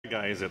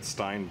guys, it's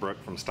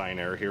Brooke from Stein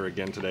Air here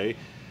again today.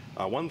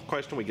 One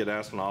question we get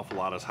asked an awful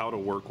lot is how to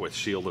work with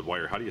shielded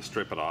wire. How do you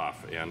strip it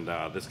off? And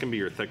this can be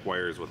your thick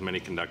wires with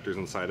many conductors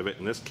inside of it.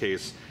 In this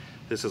case,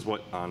 this is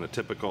what on a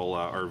typical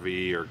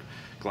RV or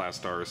Glass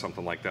Star or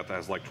something like that that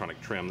has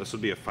electronic trim. This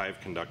would be a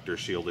 5-conductor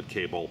shielded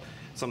cable.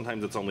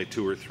 Sometimes it's only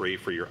 2 or 3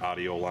 for your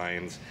audio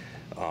lines.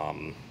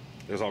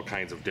 There's all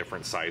kinds of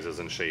different sizes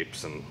and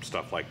shapes and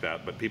stuff like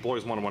that. But people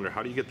always want to wonder,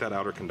 how do you get that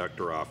outer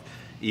conductor off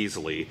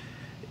easily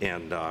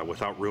and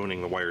without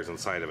ruining the wires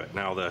inside of it?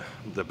 Now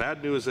the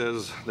bad news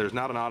is there's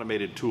not an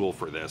automated tool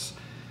for this.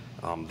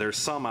 There's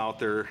some out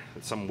there,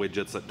 some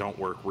widgets that don't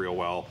work real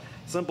well.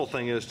 Simple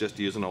thing is just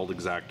use an old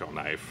X-Acto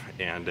knife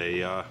and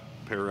a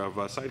pair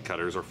of side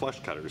cutters or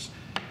flush cutters.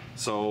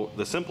 So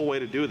the simple way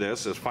to do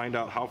this is find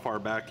out how far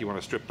back you want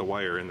to strip the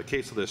wire. In the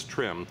case of this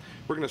trim,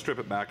 we're going to strip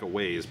it back a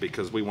ways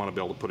because we want to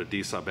be able to put a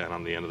D-sub end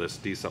on the end of this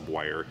D-sub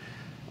wire,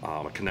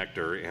 a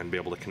connector, and be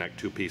able to connect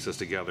 2 pieces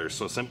together.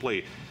 So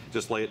simply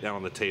just lay it down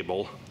on the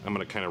table. I'm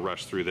going to kind of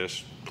rush through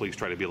this. Please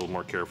try to be a little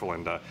more careful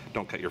and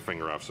don't cut your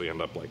finger off so you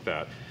end up like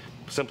that.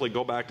 Simply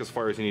go back as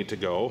far as you need to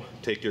go,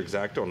 take your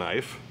X-Acto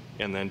knife,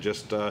 and then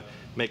just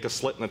make a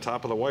slit in the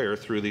top of the wire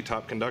through the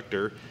top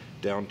conductor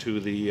down to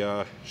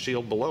the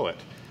shield below it.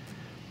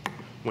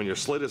 When your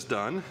slit is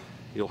done,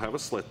 you'll have a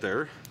slit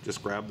there.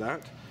 Just grab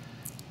that,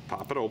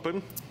 pop it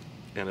open,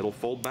 and it'll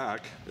fold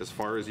back as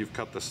far as you've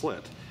cut the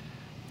slit.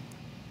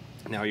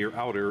 Now your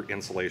outer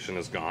insulation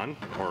is gone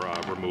or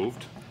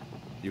removed.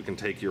 You can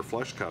take your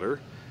flush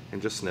cutter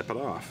and just snip it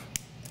off.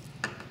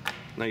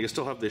 Now you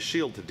still have this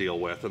shield to deal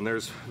with, and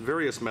there's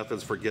various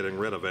methods for getting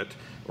rid of it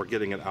or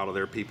getting it out of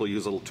there. People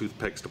use little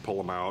toothpicks to pull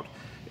them out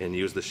and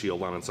use the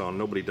shield on its own.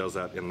 Nobody does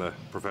that in the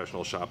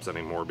professional shops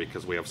anymore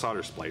because we have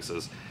solder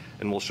splices,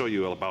 and we'll show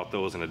you about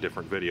those in a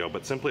different video.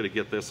 But simply to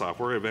get this off,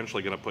 we're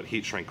eventually going to put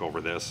heat shrink over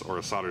this or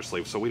a solder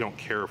sleeve, so we don't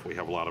care if we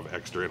have a lot of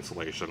extra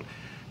insulation,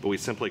 but we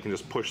simply can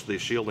just push the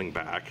shielding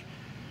back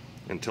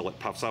until it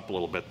puffs up a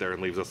little bit there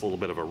and leaves us a little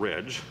bit of a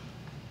ridge,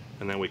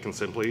 and then we can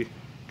simply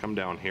come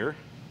down here,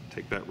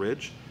 take that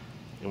ridge,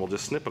 and we'll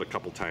just snip it a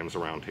couple times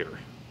around here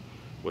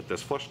with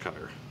this flush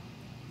cutter.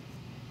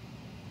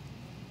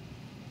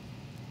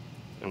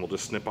 And we'll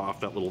just snip off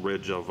that little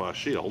ridge of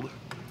shield,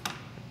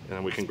 and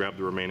then we can grab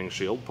the remaining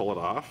shield, pull it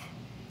off.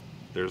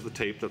 There's the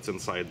tape that's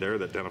inside there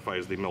that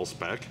identifies the mil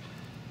spec,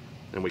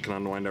 and we can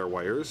unwind our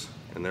wires,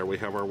 and there we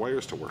have our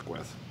wires to work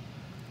with.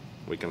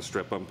 We can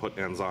strip them, put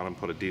ends on them,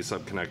 put a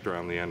D-sub connector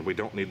on the end. We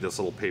don't need this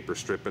little paper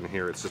strip in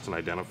here. It's just an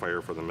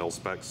identifier for the mil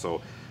spec,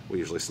 so we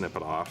usually snip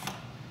it off.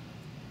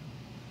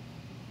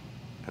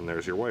 And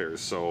there's your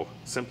wires. So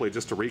simply,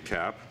 just to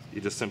recap,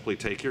 you just simply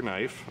take your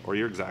knife or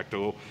your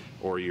X-Acto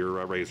or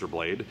your razor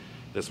blade.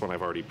 This one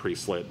I've already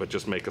pre-slit, but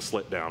just make a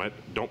slit down it.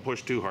 Don't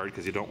push too hard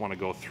because you don't want to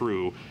go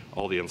through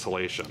all the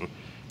insulation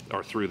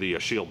or through the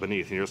shield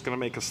beneath. And you're just going to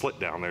make a slit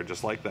down there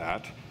just like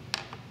that.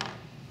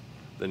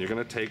 Then you're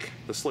going to take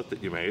the slit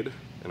that you made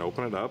and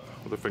open it up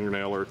with a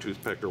fingernail or a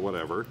toothpick or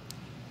whatever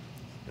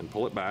and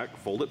pull it back,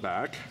 fold it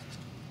back,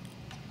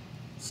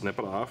 snip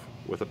it off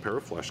with a pair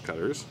of flush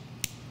cutters.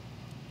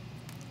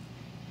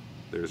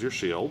 There's your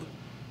shield.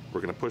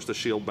 We're going to push the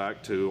shield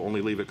back to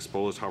only leave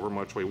exposed however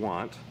much we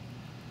want.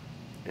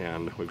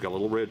 And we've got a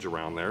little ridge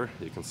around there,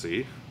 you can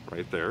see,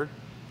 right there.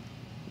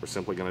 We're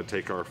simply going to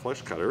take our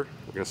flush cutter.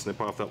 We're going to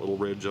snip off that little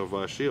ridge of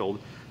shield.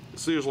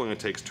 This usually only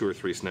takes 2 or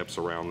 3 snips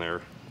around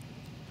there.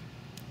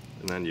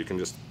 And then you can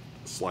just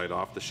slide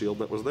off the shield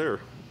that was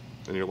there.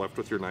 And you're left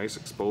with your nice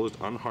exposed,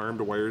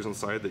 unharmed wires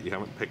inside that you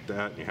haven't picked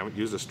at and you haven't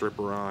used a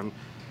stripper on.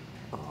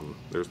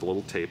 There's the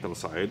little tape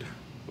inside.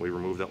 We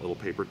removed that little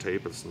paper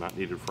tape. It's not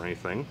needed for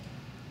anything.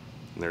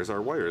 And there's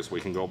our wires.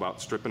 We can go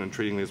about stripping and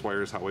treating these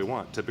wires how we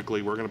want.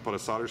 Typically, we're going to put a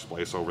solder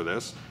splice over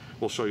this.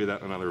 We'll show you that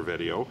in another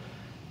video.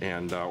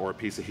 And or a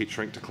piece of heat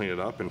shrink to clean it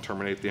up and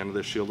terminate the end of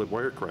this shielded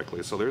wire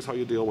correctly. So there's how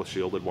you deal with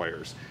shielded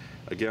wires.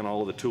 Again,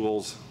 all of the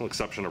tools, with the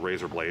exception of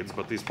razor blades,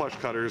 but these flush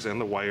cutters and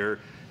the wire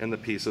and the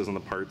pieces and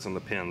the parts and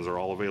the pins are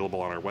all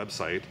available on our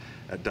website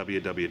at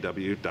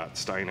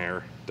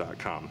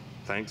www.steinair.com.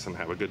 Thanks and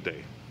have a good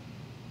day.